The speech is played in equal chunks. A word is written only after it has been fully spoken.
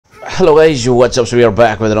Hello guys, what's up? So we are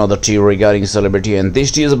back with another tea regarding celebrity, and this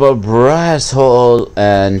tea is about Bryce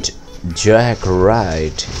and Jack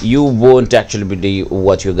Wright. You won't actually believe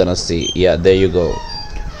what you're gonna see. Yeah, there you go.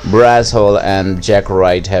 Bryce and Jack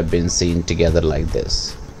Wright have been seen together like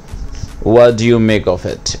this. What do you make of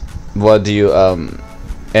it? What do you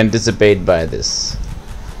anticipate by this?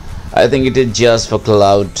 I think it is just for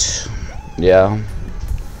clout. Yeah,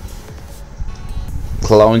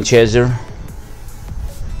 clown chaser.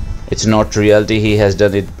 It's not reality. He has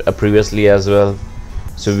done it previously as well,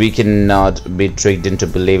 so we cannot be tricked into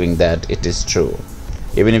believing that it is true.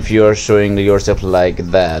 Even if you are showing yourself like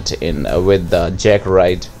that in with Jack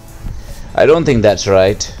Wright, I don't think that's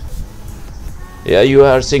right. Yeah, you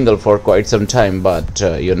are single for quite some time, but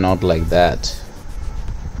you're not like that,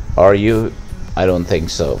 are you? I don't think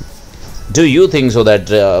so. Do you think so that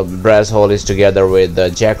Bryce is together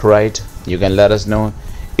with Jack Wright? You can let us know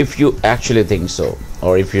if you actually think so,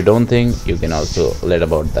 or if you don't think, you can also let know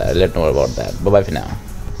about that. Bye bye for now.